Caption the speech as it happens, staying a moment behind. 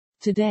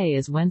Today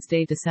is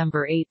Wednesday,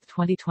 December 8,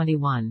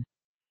 2021.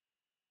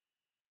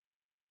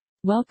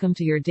 Welcome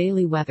to your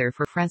daily weather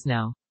for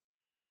Fresno.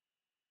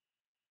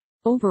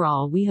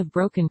 Overall, we have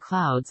broken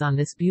clouds on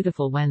this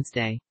beautiful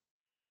Wednesday.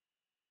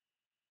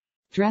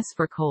 Dress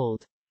for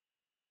cold.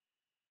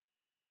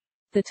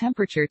 The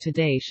temperature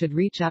today should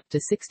reach up to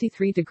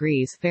 63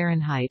 degrees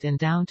Fahrenheit and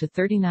down to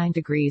 39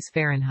 degrees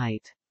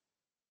Fahrenheit.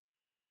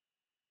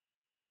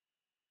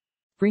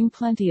 Bring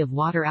plenty of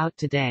water out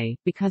today,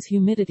 because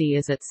humidity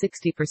is at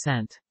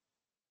 60%.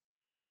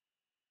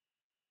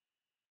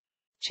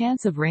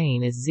 Chance of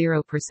rain is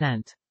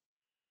 0%.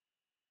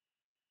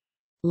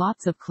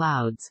 Lots of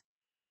clouds.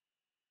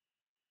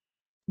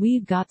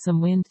 We've got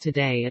some wind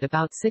today at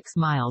about 6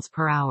 miles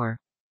per hour.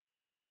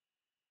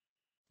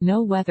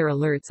 No weather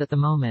alerts at the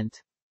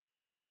moment.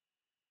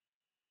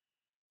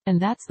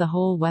 And that's the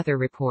whole weather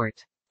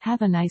report.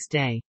 Have a nice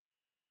day.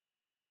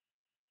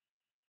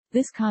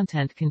 This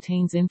content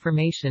contains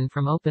information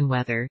from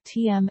OpenWeather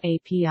 (TM)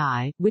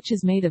 API, which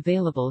is made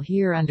available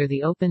here under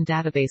the Open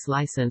Database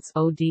License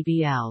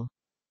 (ODBL).